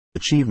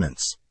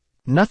achievements.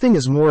 Nothing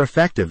is more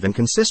effective than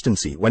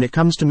consistency when it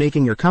comes to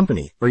making your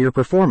company or your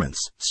performance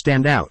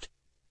stand out.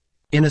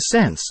 In a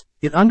sense,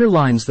 it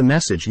underlines the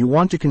message you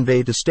want to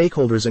convey to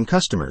stakeholders and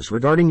customers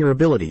regarding your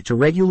ability to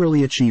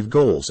regularly achieve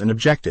goals and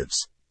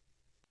objectives.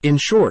 In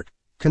short,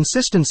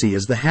 consistency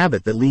is the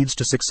habit that leads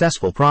to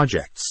successful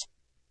projects.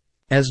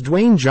 As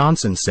Dwayne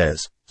Johnson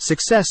says,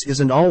 success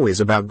isn't always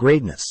about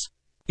greatness.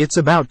 It's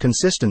about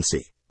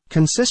consistency.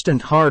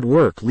 Consistent hard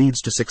work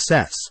leads to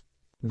success.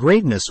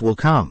 Greatness will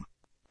come.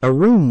 A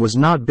room was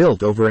not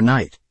built over a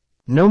night.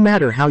 No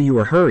matter how you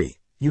hurry,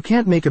 you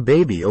can't make a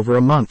baby over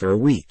a month or a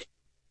week.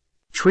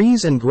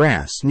 Trees and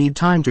grass need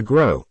time to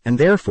grow, and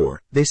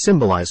therefore, they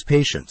symbolize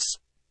patience.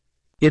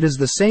 It is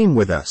the same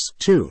with us,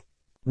 too.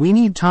 We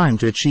need time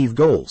to achieve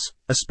goals,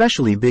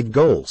 especially big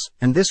goals,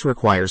 and this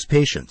requires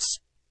patience.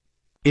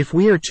 If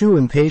we are too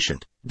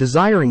impatient,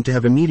 desiring to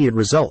have immediate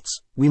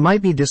results, we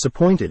might be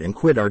disappointed and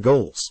quit our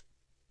goals.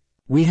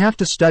 We have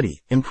to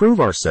study, improve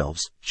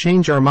ourselves,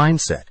 change our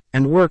mindset,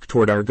 and work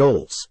toward our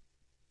goals.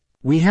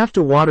 We have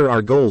to water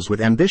our goals with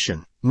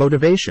ambition,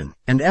 motivation,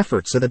 and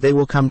effort so that they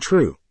will come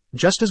true,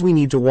 just as we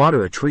need to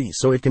water a tree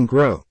so it can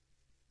grow.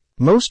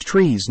 Most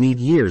trees need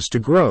years to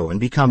grow and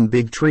become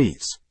big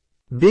trees.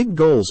 Big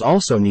goals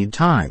also need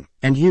time,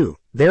 and you,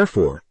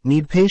 therefore,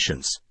 need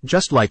patience,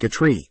 just like a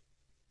tree.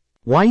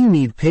 Why you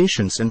need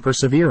patience and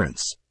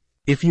perseverance?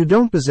 If you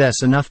don't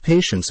possess enough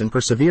patience and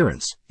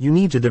perseverance, you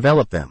need to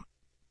develop them.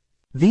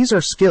 These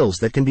are skills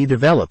that can be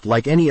developed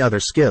like any other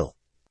skill.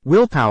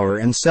 Willpower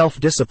and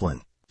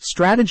self-discipline.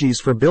 Strategies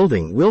for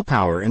building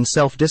willpower and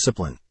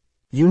self-discipline.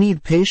 You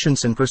need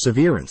patience and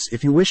perseverance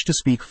if you wish to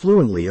speak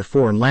fluently a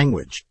foreign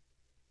language.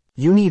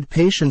 You need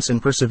patience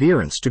and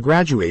perseverance to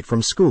graduate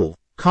from school,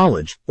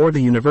 college, or the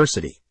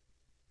university.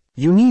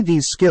 You need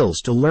these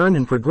skills to learn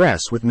and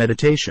progress with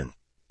meditation.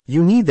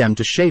 You need them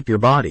to shape your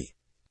body.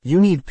 You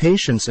need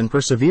patience and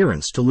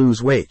perseverance to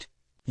lose weight.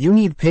 You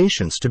need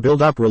patience to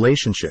build up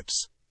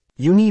relationships.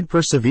 You need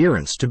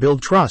perseverance to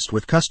build trust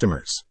with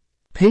customers.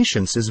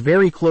 Patience is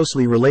very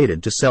closely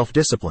related to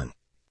self-discipline.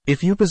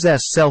 If you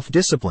possess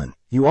self-discipline,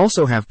 you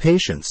also have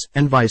patience,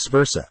 and vice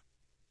versa.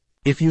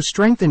 If you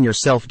strengthen your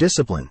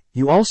self-discipline,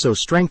 you also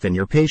strengthen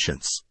your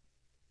patience.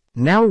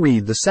 Now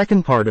read the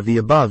second part of the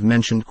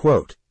above-mentioned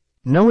quote.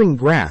 Knowing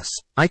grass,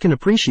 I can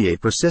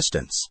appreciate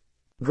persistence.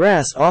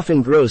 Grass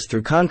often grows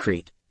through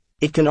concrete.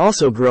 It can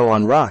also grow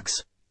on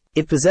rocks.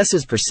 It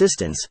possesses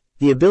persistence,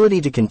 the ability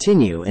to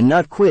continue and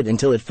not quit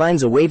until it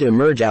finds a way to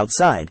emerge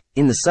outside,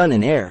 in the sun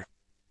and air.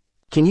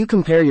 Can you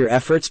compare your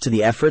efforts to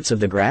the efforts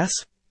of the grass?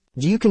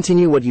 Do you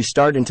continue what you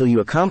start until you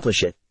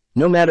accomplish it,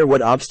 no matter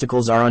what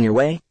obstacles are on your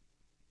way?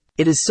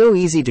 It is so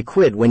easy to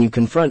quit when you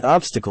confront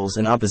obstacles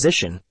and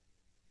opposition.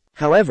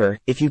 However,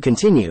 if you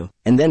continue,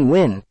 and then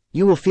win,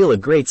 you will feel a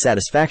great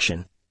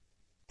satisfaction.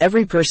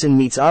 Every person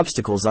meets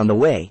obstacles on the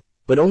way,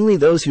 but only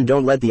those who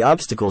don't let the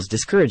obstacles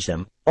discourage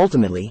them,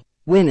 ultimately,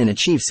 win and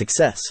achieve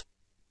success.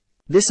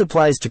 This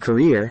applies to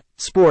career,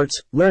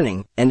 sports,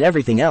 learning, and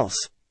everything else.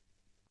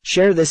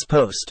 Share this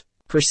post.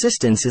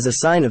 Persistence is a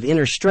sign of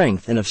inner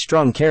strength and of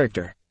strong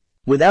character.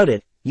 Without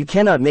it, you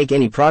cannot make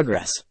any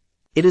progress.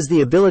 It is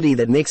the ability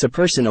that makes a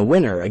person a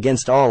winner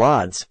against all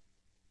odds.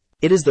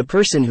 It is the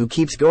person who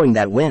keeps going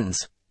that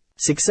wins.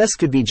 Success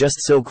could be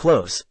just so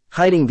close,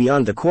 hiding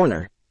beyond the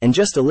corner, and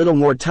just a little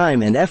more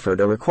time and effort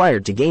are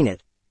required to gain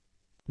it.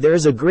 There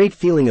is a great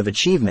feeling of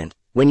achievement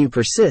when you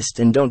persist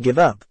and don't give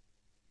up.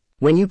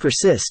 When you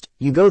persist,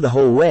 you go the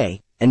whole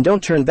way, and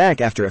don't turn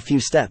back after a few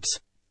steps.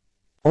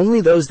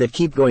 Only those that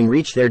keep going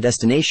reach their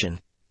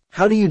destination.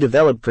 How do you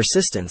develop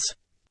persistence?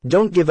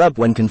 Don't give up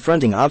when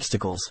confronting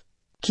obstacles.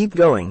 Keep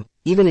going,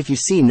 even if you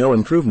see no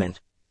improvement.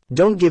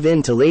 Don't give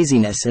in to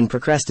laziness and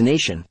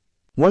procrastination.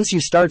 Once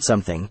you start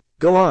something,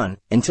 go on,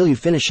 until you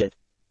finish it.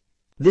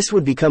 This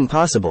would become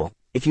possible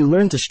if you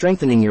learn to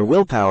strengthening your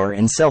willpower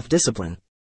and self-discipline.